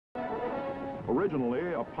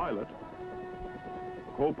Originally a pilot,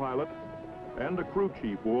 a co-pilot, and a crew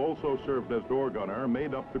chief who also served as door gunner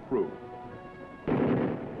made up the crew.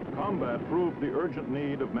 Combat proved the urgent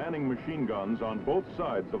need of manning machine guns on both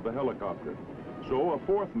sides of the helicopter. So a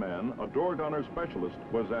fourth man, a door gunner specialist,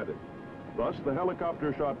 was added. Thus, the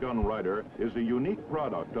helicopter shotgun rider is a unique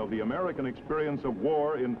product of the American experience of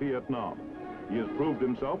war in Vietnam. He has proved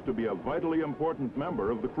himself to be a vitally important member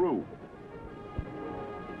of the crew.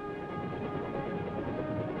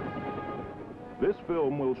 This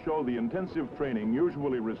film will show the intensive training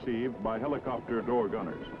usually received by helicopter door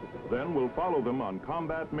gunners. Then we'll follow them on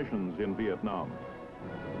combat missions in Vietnam.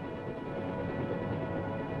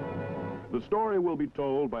 The story will be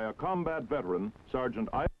told by a combat veteran, Sergeant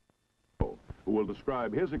who will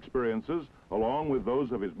describe his experiences along with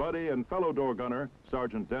those of his buddy and fellow door gunner,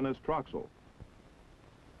 Sergeant Dennis Troxell.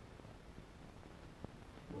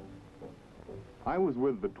 I was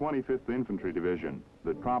with the 25th Infantry Division,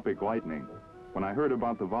 the Tropic Lightning, when I heard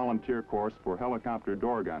about the volunteer course for helicopter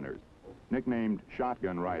door gunners, nicknamed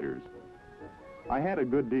shotgun riders. I had a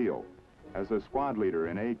good deal as a squad leader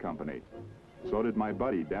in A Company. So did my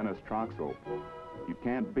buddy, Dennis Troxell. You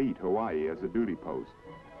can't beat Hawaii as a duty post.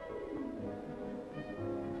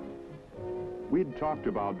 We'd talked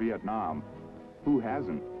about Vietnam. Who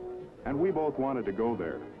hasn't? And we both wanted to go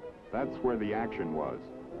there. That's where the action was.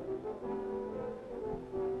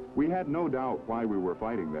 We had no doubt why we were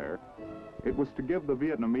fighting there. It was to give the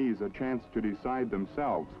Vietnamese a chance to decide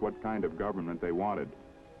themselves what kind of government they wanted,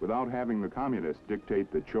 without having the communists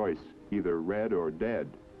dictate the choice, either red or dead.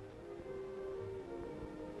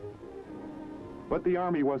 But the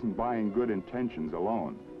Army wasn't buying good intentions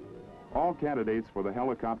alone. All candidates for the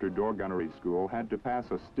helicopter door gunnery school had to pass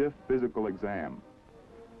a stiff physical exam.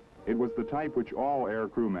 It was the type which all air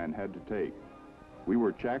crewmen had to take. We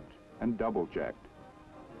were checked and double-checked.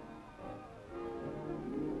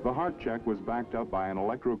 The heart check was backed up by an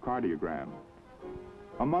electrocardiogram.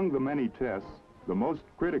 Among the many tests, the most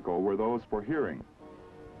critical were those for hearing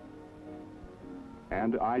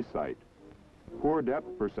and eyesight. Poor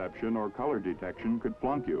depth perception or color detection could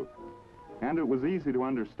flunk you, and it was easy to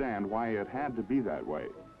understand why it had to be that way.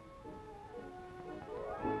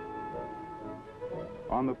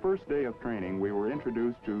 On the first day of training, we were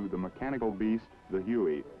introduced to the mechanical beast, the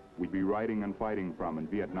Huey, we'd be riding and fighting from in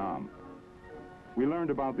Vietnam. We learned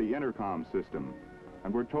about the intercom system,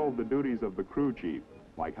 and were told the duties of the crew chief,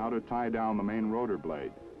 like how to tie down the main rotor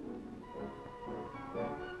blade.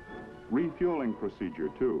 Refueling procedure,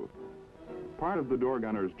 too. Part of the door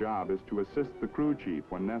gunner's job is to assist the crew chief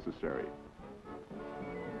when necessary.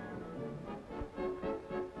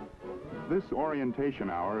 This orientation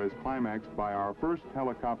hour is climaxed by our first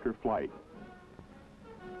helicopter flight.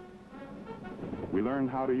 We learned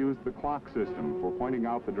how to use the clock system for pointing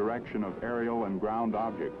out the direction of aerial and ground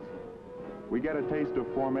objects. We get a taste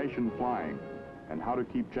of formation flying and how to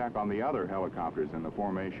keep check on the other helicopters in the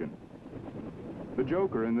formation. The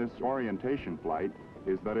joker in this orientation flight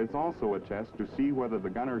is that it's also a test to see whether the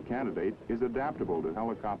gunner candidate is adaptable to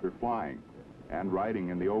helicopter flying and riding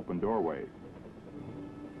in the open doorway.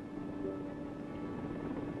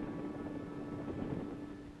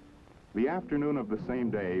 The afternoon of the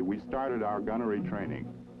same day, we started our gunnery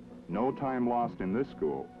training. No time lost in this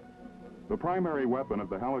school. The primary weapon of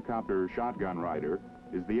the helicopter shotgun rider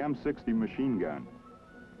is the M60 machine gun.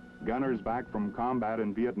 Gunners back from combat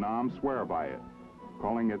in Vietnam swear by it,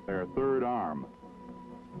 calling it their third arm.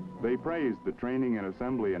 They praise the training in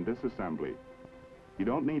assembly and disassembly. You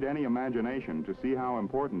don't need any imagination to see how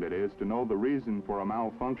important it is to know the reason for a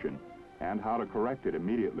malfunction and how to correct it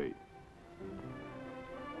immediately.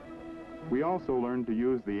 We also learned to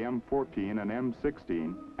use the M14 and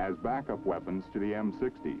M16 as backup weapons to the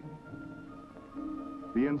M60.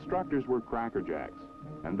 The instructors were crackerjacks,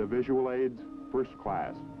 and the visual aids, first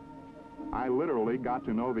class. I literally got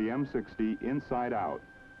to know the M60 inside out.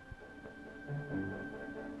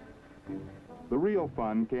 The real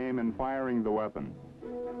fun came in firing the weapon.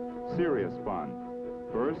 Serious fun.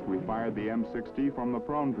 First, we fired the M60 from the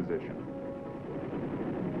prone position.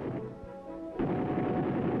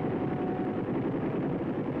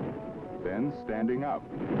 Then standing up.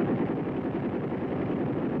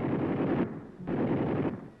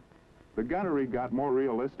 The gunnery got more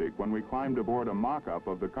realistic when we climbed aboard a mock-up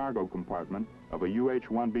of the cargo compartment of a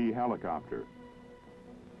UH-1B helicopter.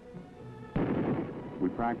 We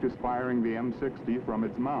practiced firing the M60 from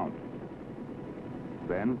its mount,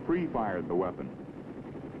 then free-fired the weapon.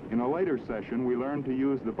 In a later session, we learned to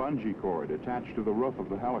use the bungee cord attached to the roof of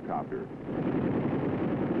the helicopter.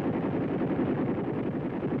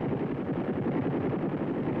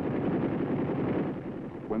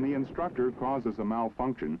 When the instructor causes a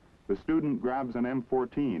malfunction, the student grabs an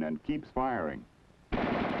M14 and keeps firing.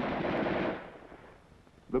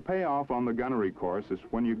 The payoff on the gunnery course is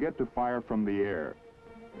when you get to fire from the air.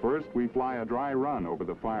 First, we fly a dry run over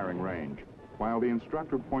the firing range, while the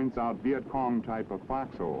instructor points out Viet Cong type of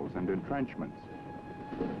foxholes and entrenchments.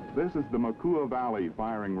 This is the Makua Valley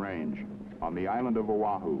firing range on the island of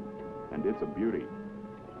Oahu, and it's a beauty.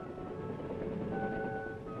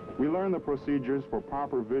 We learn the procedures for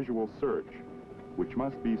proper visual search, which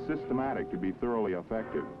must be systematic to be thoroughly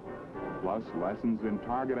effective, plus lessons in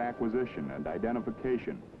target acquisition and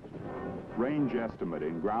identification, range estimate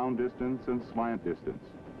in ground distance and slant distance,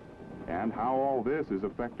 and how all this is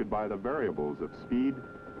affected by the variables of speed,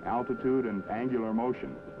 altitude, and angular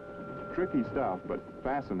motion. Tricky stuff, but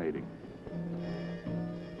fascinating.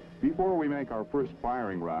 Before we make our first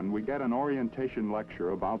firing run, we get an orientation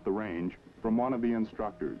lecture about the range from one of the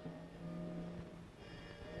instructors.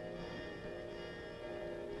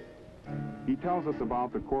 He tells us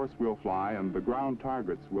about the course we'll fly and the ground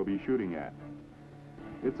targets we'll be shooting at.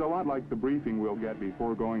 It's a lot like the briefing we'll get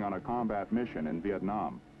before going on a combat mission in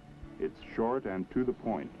Vietnam. It's short and to the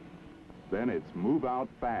point. Then it's move out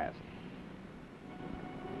fast.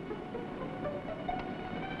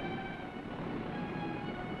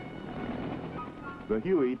 The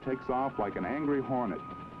Huey takes off like an angry hornet.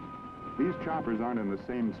 These choppers aren't in the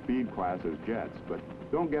same speed class as jets, but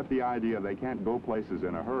don't get the idea they can't go places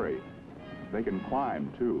in a hurry. They can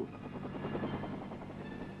climb, too.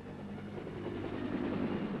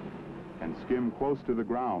 And skim close to the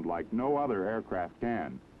ground like no other aircraft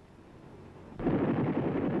can.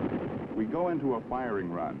 We go into a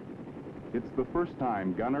firing run. It's the first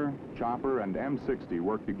time gunner, chopper, and M60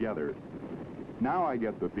 work together. Now I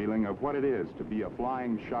get the feeling of what it is to be a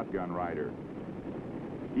flying shotgun rider.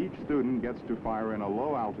 Each student gets to fire in a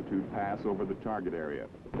low-altitude pass over the target area.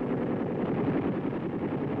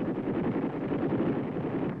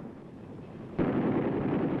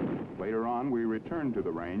 Later on, we return to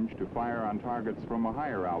the range to fire on targets from a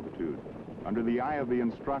higher altitude, under the eye of the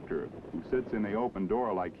instructor, who sits in the open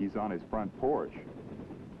door like he's on his front porch.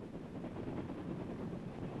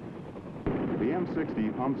 The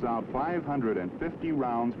M60 pumps out 550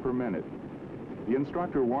 rounds per minute. The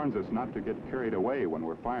instructor warns us not to get carried away when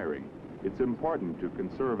we're firing. It's important to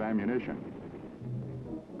conserve ammunition.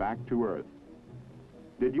 Back to Earth.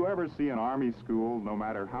 Did you ever see an Army school, no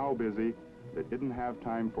matter how busy, that didn't have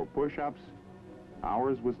time for push-ups?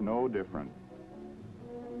 Ours was no different.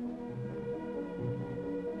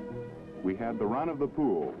 We had the run of the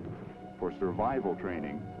pool for survival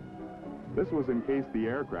training. This was in case the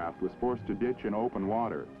aircraft was forced to ditch in open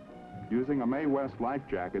water. Using a Mae West life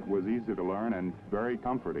jacket was easy to learn and very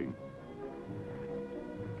comforting.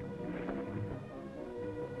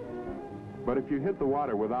 But if you hit the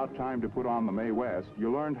water without time to put on the Mae West,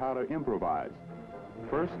 you learned how to improvise.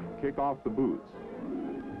 First, kick off the boots.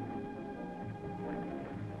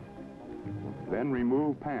 Then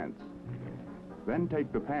remove pants. Then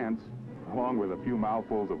take the pants, along with a few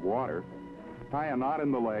mouthfuls of water, tie a knot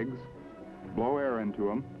in the legs, blow air into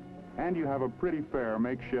them, and you have a pretty fair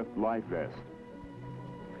makeshift life vest.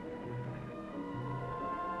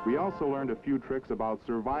 We also learned a few tricks about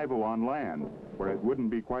survival on land, where it wouldn't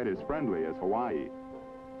be quite as friendly as Hawaii.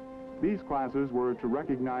 These classes were to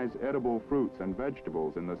recognize edible fruits and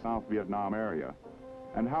vegetables in the South Vietnam area,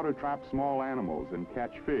 and how to trap small animals and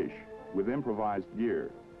catch fish with improvised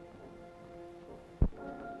gear.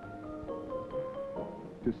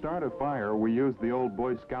 To start a fire, we used the old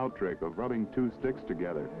Boy Scout trick of rubbing two sticks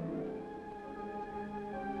together.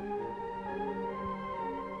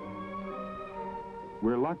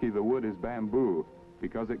 We're lucky the wood is bamboo,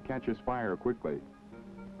 because it catches fire quickly.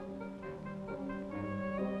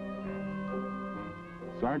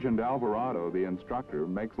 Sergeant Alvarado, the instructor,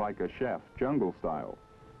 makes like a chef, jungle style.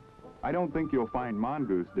 I don't think you'll find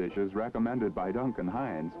mongoose dishes recommended by Duncan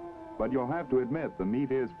Hines, but you'll have to admit the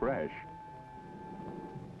meat is fresh.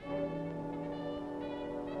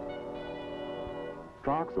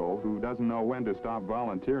 Troxel, who doesn't know when to stop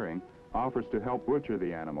volunteering, offers to help butcher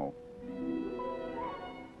the animal.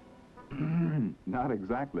 Not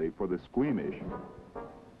exactly for the squeamish.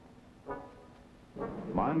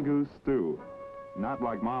 Mongoose stew. Not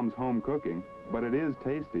like Mom's home cooking, but it is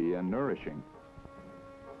tasty and nourishing.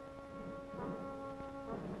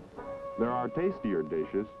 There are tastier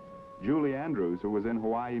dishes. Julie Andrews, who was in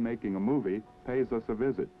Hawaii making a movie, pays us a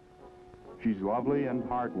visit. She's lovely and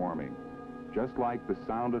heartwarming, just like the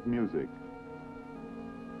sound of music.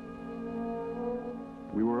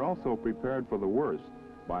 We were also prepared for the worst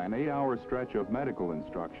by an 8-hour stretch of medical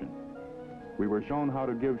instruction. we were shown how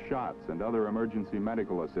to give shots and other emergency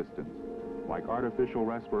medical assistance, like artificial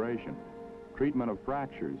respiration, treatment of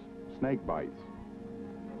fractures, snake bites.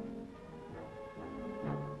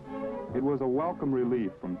 It was a welcome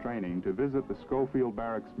relief from training to visit the Schofield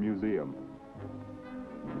Barracks Museum.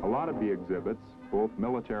 A lot of the exhibits, both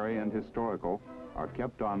military and historical, are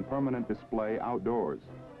kept on permanent display outdoors.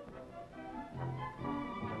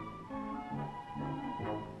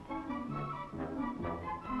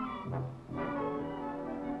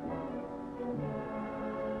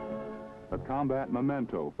 A combat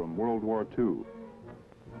memento from World War II.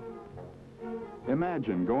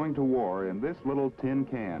 Imagine going to war in this little tin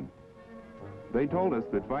can. They told us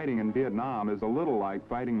that fighting in Vietnam is a little like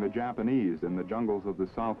fighting the Japanese in the jungles of the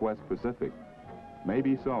Southwest Pacific.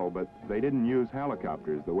 Maybe so, but they didn't use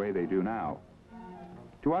helicopters the way they do now.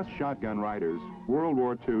 To us shotgun riders, World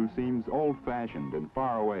War II seems old-fashioned and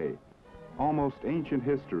far away, almost ancient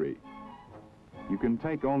history. You can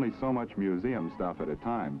take only so much museum stuff at a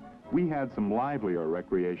time. We had some livelier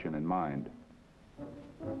recreation in mind.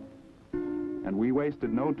 And we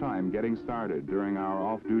wasted no time getting started during our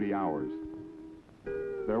off-duty hours.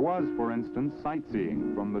 There was, for instance,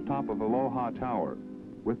 sightseeing from the top of Aloha Tower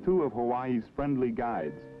with two of Hawaii's friendly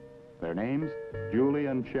guides. Their names, Julie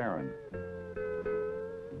and Sharon.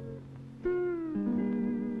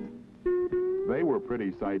 They were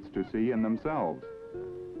pretty sights to see in themselves.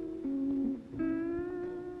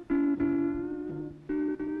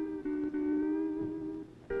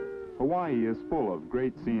 Hawaii is full of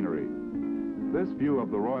great scenery. This view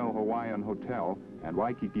of the Royal Hawaiian Hotel and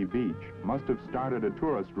Waikiki Beach must have started a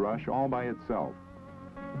tourist rush all by itself.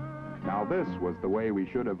 Now this was the way we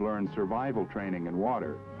should have learned survival training in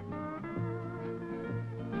water.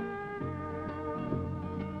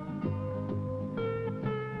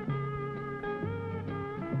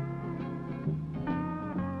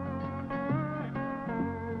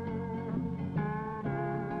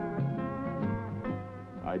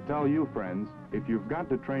 I tell you, friends, if you've got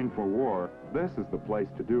to train for war, this is the place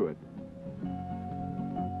to do it.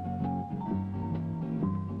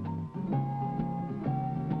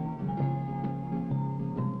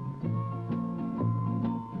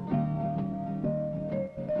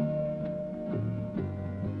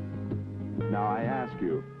 Now I ask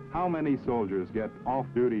you, how many soldiers get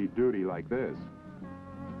off-duty duty like this?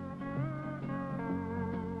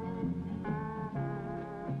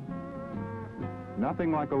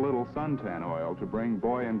 Nothing like a little suntan oil to bring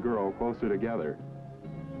boy and girl closer together.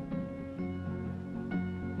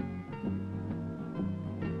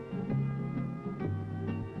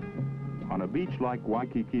 On a beach like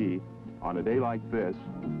Waikiki, on a day like this,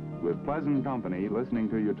 with pleasant company listening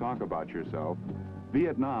to you talk about yourself,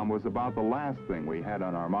 Vietnam was about the last thing we had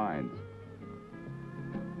on our minds.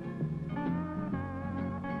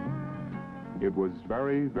 It was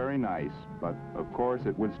very, very nice, but of course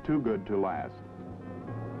it was too good to last.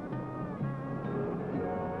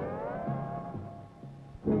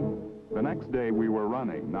 The next day we were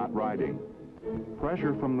running, not riding.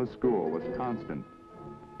 Pressure from the school was constant.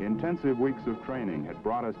 Intensive weeks of training had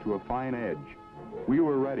brought us to a fine edge. We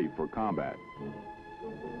were ready for combat.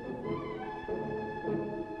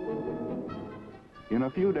 In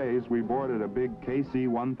a few days, we boarded a big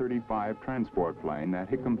KC-135 transport plane at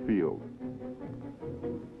Hickam Field.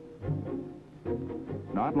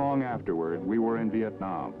 Not long afterward, we were in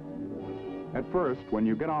Vietnam. At first, when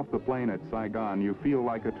you get off the plane at Saigon, you feel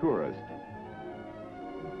like a tourist.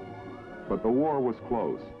 But the war was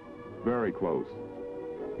close, very close.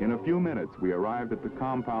 In a few minutes, we arrived at the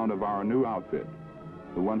compound of our new outfit,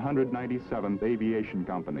 the 197th Aviation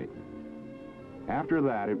Company. After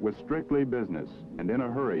that, it was strictly business, and in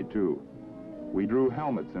a hurry, too. We drew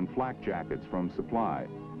helmets and flak jackets from supply.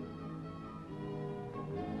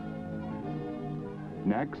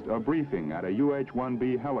 Next, a briefing at a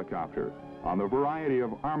UH-1B helicopter on the variety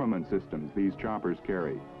of armament systems these choppers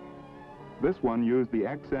carry. This one used the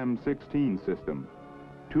XM-16 system,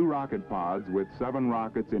 2 rocket pods with 7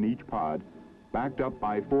 rockets in each pod, backed up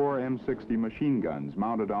by 4 M60 machine guns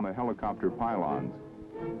mounted on the helicopter pylons.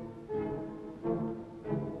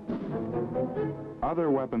 Other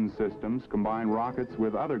weapons systems combine rockets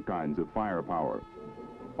with other kinds of firepower.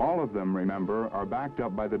 All of them, remember, are backed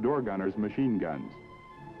up by the door gunner's machine guns.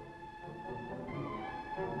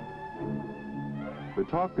 The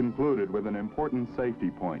talk concluded with an important safety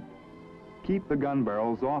point. Keep the gun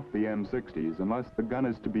barrels off the M60s unless the gun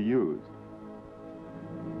is to be used.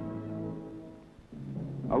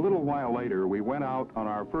 A little while later, we went out on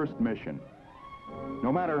our first mission.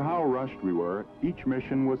 No matter how rushed we were, each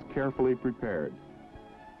mission was carefully prepared.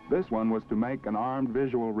 This one was to make an armed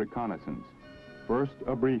visual reconnaissance. First,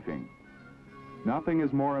 a briefing. Nothing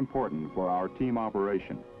is more important for our team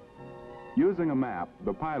operation. Using a map,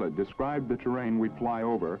 the pilot described the terrain we'd fly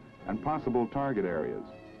over and possible target areas.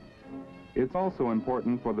 It's also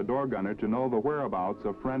important for the door gunner to know the whereabouts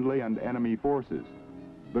of friendly and enemy forces,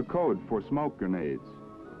 the code for smoke grenades,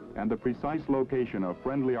 and the precise location of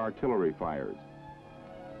friendly artillery fires.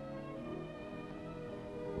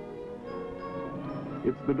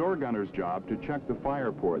 It's the door gunner's job to check the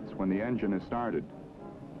fire ports when the engine is started.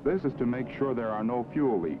 This is to make sure there are no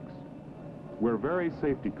fuel leaks. We're very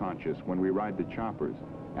safety conscious when we ride the choppers,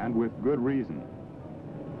 and with good reason.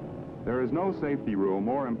 There is no safety rule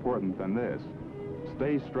more important than this: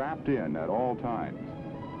 stay strapped in at all times.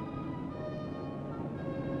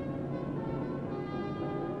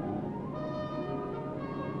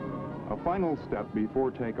 A final step before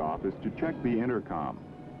takeoff is to check the intercom.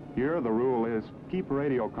 Here the rule is keep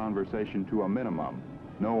radio conversation to a minimum,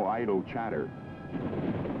 no idle chatter.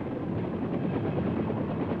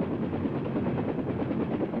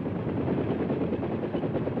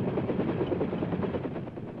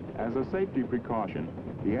 As a safety precaution,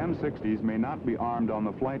 the M60s may not be armed on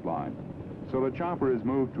the flight line, so the chopper is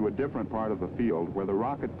moved to a different part of the field where the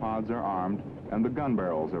rocket pods are armed and the gun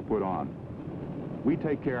barrels are put on. We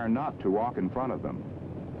take care not to walk in front of them.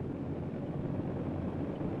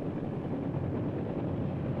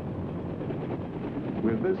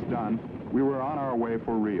 With this done, we were on our way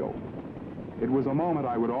for real. It was a moment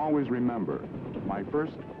I would always remember, my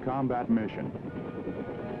first combat mission.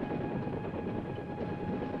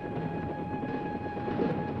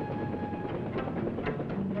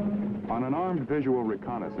 On an armed visual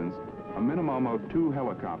reconnaissance, a minimum of 2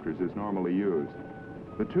 helicopters is normally used.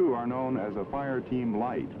 The 2 are known as a fire team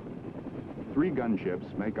light. 3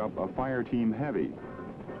 gunships make up a fire team heavy.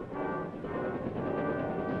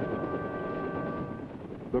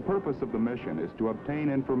 The purpose of the mission is to obtain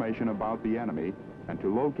information about the enemy and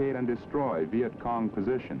to locate and destroy Viet Cong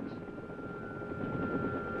positions.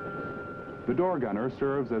 The door gunner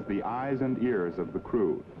serves as the eyes and ears of the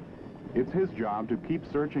crew. It's his job to keep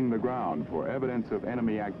searching the ground for evidence of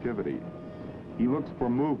enemy activity. He looks for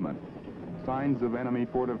movement, signs of enemy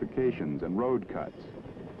fortifications and road cuts,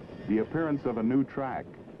 the appearance of a new track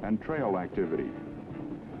and trail activity.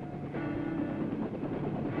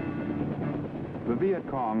 The Viet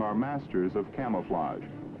Cong are masters of camouflage.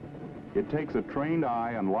 It takes a trained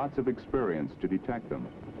eye and lots of experience to detect them.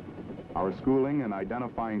 Our schooling in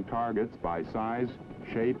identifying targets by size,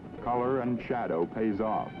 shape, color, and shadow pays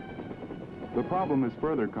off. The problem is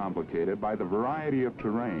further complicated by the variety of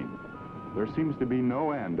terrain. There seems to be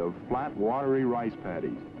no end of flat, watery rice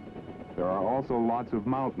paddies. There are also lots of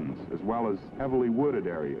mountains, as well as heavily wooded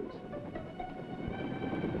areas.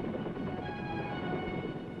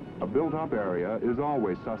 A built-up area is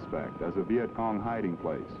always suspect as a Viet Cong hiding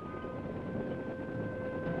place.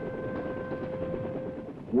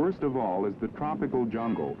 Worst of all is the tropical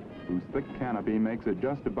jungle, whose thick canopy makes it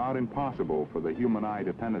just about impossible for the human eye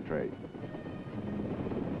to penetrate.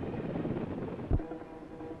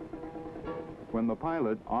 When the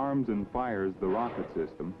pilot arms and fires the rocket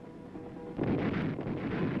system,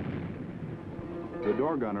 the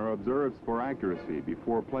door gunner observes for accuracy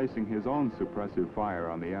before placing his own suppressive fire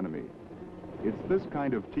on the enemy. It's this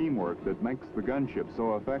kind of teamwork that makes the gunship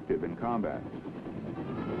so effective in combat.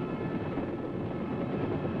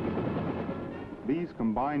 These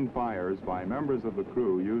combined fires by members of the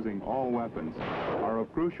crew using all weapons are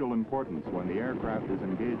of crucial importance when the aircraft is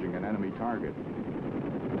engaging an enemy target.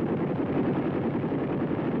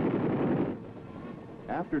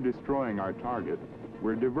 After destroying our target,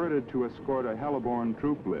 we're diverted to escort a heliborne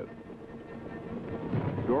troop lift.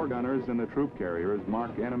 Door gunners and the troop carriers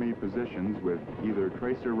mark enemy positions with either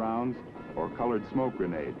tracer rounds or colored smoke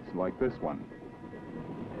grenades, like this one.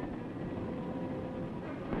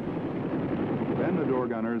 Then the door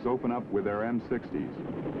gunners open up with their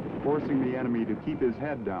M60s, forcing the enemy to keep his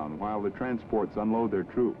head down while the transports unload their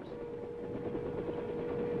troops.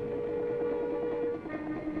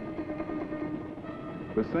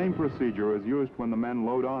 The same procedure is used when the men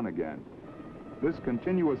load on again. This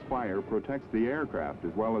continuous fire protects the aircraft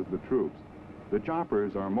as well as the troops. The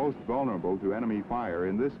choppers are most vulnerable to enemy fire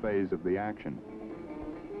in this phase of the action.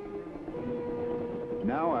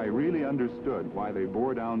 Now I really understood why they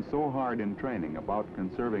bore down so hard in training about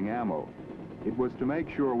conserving ammo. It was to make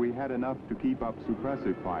sure we had enough to keep up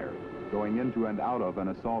suppressive fire, going into and out of an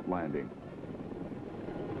assault landing.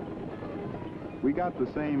 We got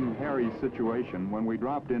the same hairy situation when we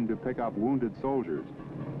dropped in to pick up wounded soldiers.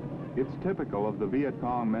 It's typical of the Viet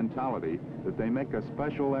Cong mentality that they make a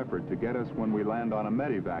special effort to get us when we land on a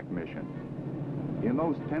medevac mission. In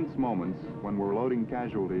those tense moments when we're loading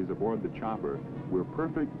casualties aboard the chopper, we're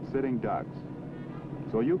perfect sitting ducks.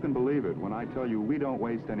 So you can believe it when I tell you we don't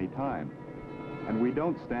waste any time, and we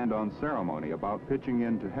don't stand on ceremony about pitching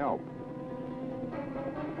in to help.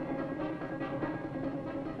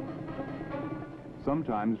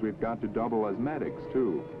 Sometimes we've got to double as medics,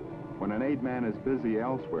 too, when an aid man is busy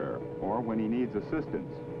elsewhere or when he needs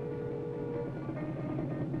assistance.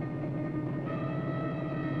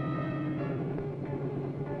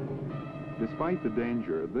 Despite the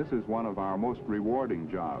danger, this is one of our most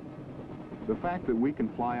rewarding jobs. The fact that we can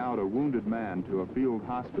fly out a wounded man to a field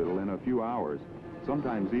hospital in a few hours,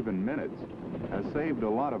 sometimes even minutes, has saved a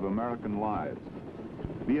lot of American lives.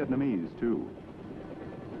 Vietnamese, too.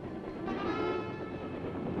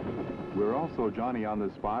 We're also Johnny on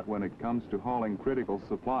the spot when it comes to hauling critical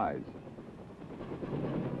supplies.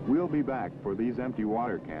 We'll be back for these empty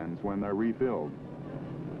water cans when they're refilled.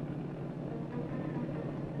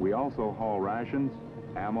 We also haul rations,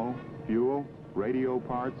 ammo, fuel, radio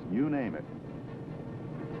parts, you name it.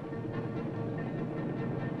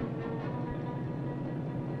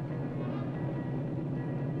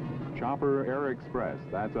 Chopper Air Express,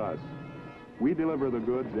 that's us. We deliver the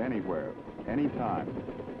goods anywhere, anytime.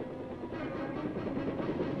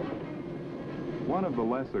 One of the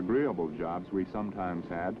less agreeable jobs we sometimes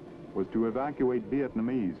had was to evacuate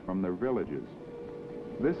Vietnamese from their villages.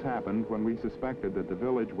 This happened when we suspected that the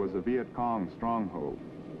village was a Viet Cong stronghold.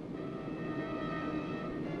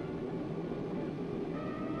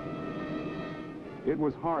 It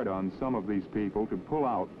was hard on some of these people to pull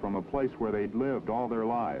out from a place where they'd lived all their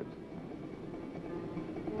lives.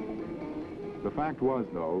 The fact was,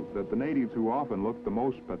 though, that the natives who often looked the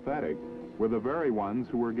most pathetic were the very ones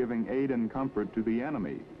who were giving aid and comfort to the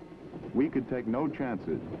enemy. We could take no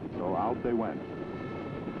chances, so out they went.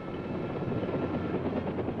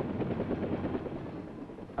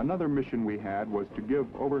 Another mission we had was to give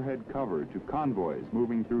overhead cover to convoys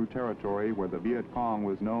moving through territory where the Viet Cong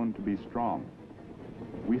was known to be strong.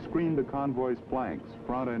 We screened the convoy's flanks,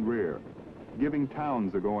 front and rear, giving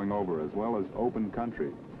towns a going over as well as open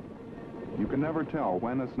country. You can never tell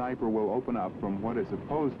when a sniper will open up from what is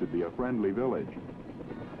supposed to be a friendly village.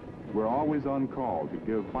 We're always on call to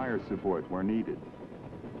give fire support where needed.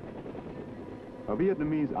 A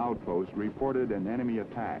Vietnamese outpost reported an enemy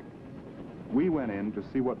attack. We went in to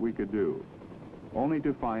see what we could do, only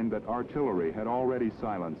to find that artillery had already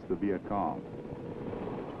silenced the Viet Cong.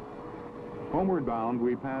 Homeward bound,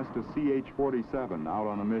 we passed a CH-47 out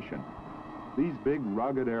on a mission. These big,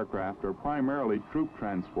 rugged aircraft are primarily troop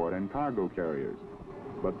transport and cargo carriers,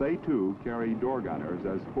 but they, too, carry door gunners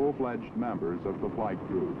as full-fledged members of the flight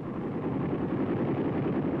crew.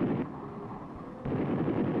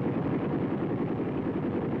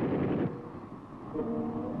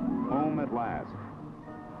 Home at last.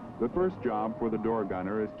 The first job for the door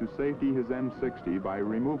gunner is to safety his M60 by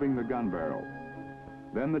removing the gun barrel.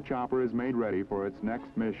 Then the chopper is made ready for its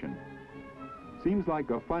next mission. Seems like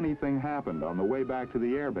a funny thing happened on the way back to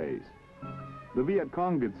the airbase. The Viet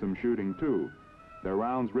Cong did some shooting too. Their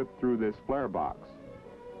rounds ripped through this flare box.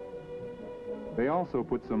 They also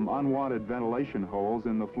put some unwanted ventilation holes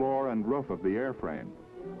in the floor and roof of the airframe.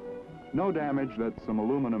 No damage that some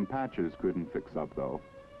aluminum patches couldn't fix up, though.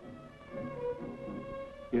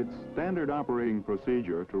 It's standard operating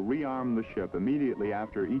procedure to rearm the ship immediately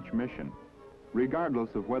after each mission, regardless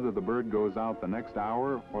of whether the bird goes out the next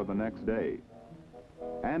hour or the next day.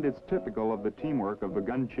 And it's typical of the teamwork of the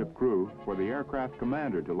gunship crew for the aircraft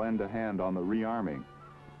commander to lend a hand on the rearming.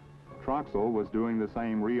 Troxel was doing the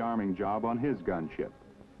same rearming job on his gunship.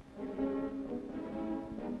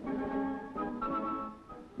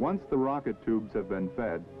 Once the rocket tubes have been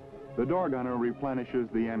fed, the door gunner replenishes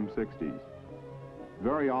the M60s.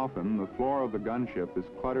 Very often, the floor of the gunship is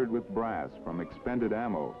cluttered with brass from expended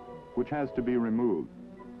ammo, which has to be removed.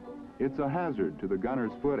 It's a hazard to the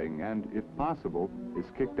gunner's footing and, if possible, is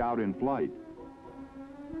kicked out in flight.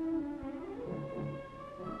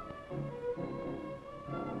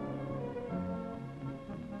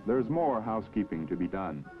 There's more housekeeping to be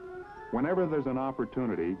done. Whenever there's an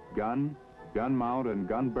opportunity, gun mount, and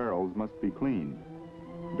gun barrels must be cleaned.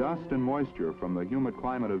 Dust and moisture from the humid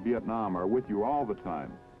climate of Vietnam are with you all the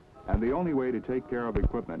time, and the only way to take care of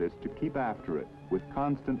equipment is to keep after it with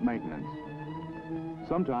constant maintenance.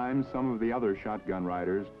 Sometimes some of the other shotgun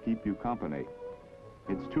riders keep you company.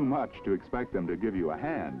 It's too much to expect them to give you a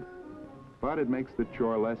hand, but it makes the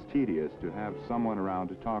chore less tedious to have someone around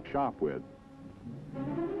to talk shop with.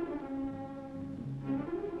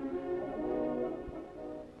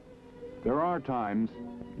 There are times,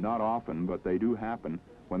 not often, but they do happen,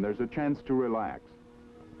 when there's a chance to relax.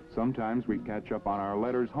 Sometimes we catch up on our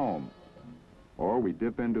letters home, or we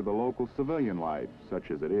dip into the local civilian life,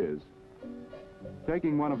 such as it is.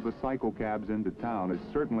 Taking one of the cycle cabs into town is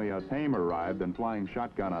certainly a tamer ride than flying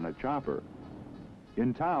shotgun on a chopper.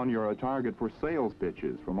 In town, you're a target for sales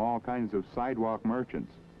pitches from all kinds of sidewalk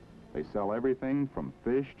merchants. They sell everything from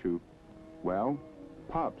fish to, well,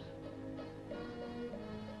 pups.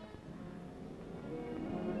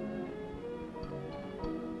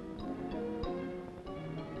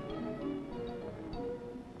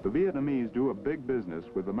 The Vietnamese do a big business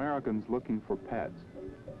with Americans looking for pets.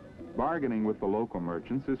 Bargaining with the local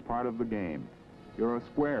merchants is part of the game. You're a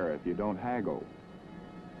square if you don't haggle.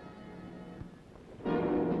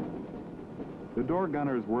 The door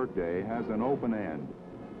gunner's workday has an open end.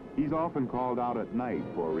 He's often called out at night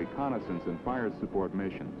for reconnaissance and fire support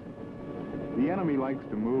missions. The enemy likes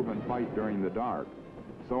to move and fight during the dark,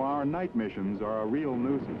 so our night missions are a real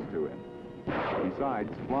nuisance to him.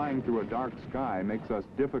 Besides, flying through a dark sky makes us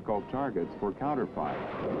difficult targets for counterfire.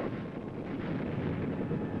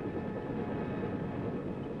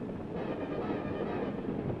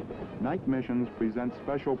 Night missions present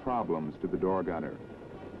special problems to the door gunner.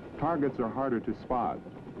 Targets are harder to spot.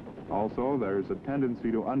 Also, there's a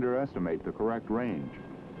tendency to underestimate the correct range.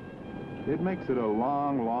 It makes it a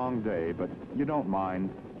long, long day, but you don't mind.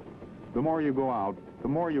 The more you go out, the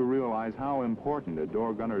more you realize how important a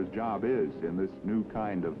door gunner's job is in this new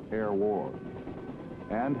kind of air war,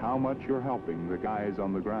 and how much you're helping the guys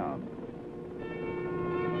on the ground.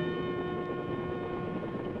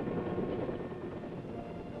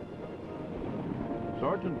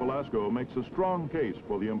 Sergeant Velasco makes a strong case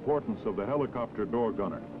for the importance of the helicopter door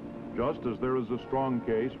gunner, just as there is a strong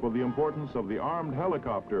case for the importance of the armed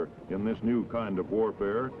helicopter in this new kind of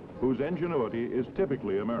warfare, whose ingenuity is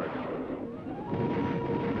typically American.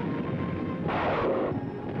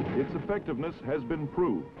 Its effectiveness has been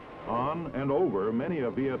proved on and over many a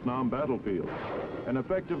Vietnam battlefield, an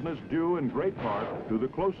effectiveness due in great part to the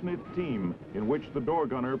close-knit team in which the door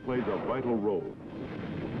gunner plays a vital role.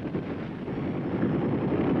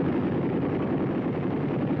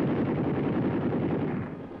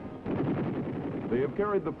 They have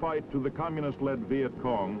carried the fight to the communist-led Viet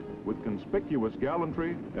Cong with conspicuous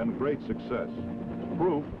gallantry and great success.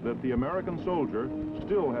 Proof that the American soldier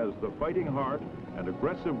still has the fighting heart and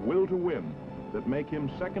aggressive will to win that make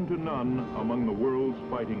him second to none among the world's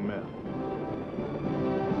fighting men.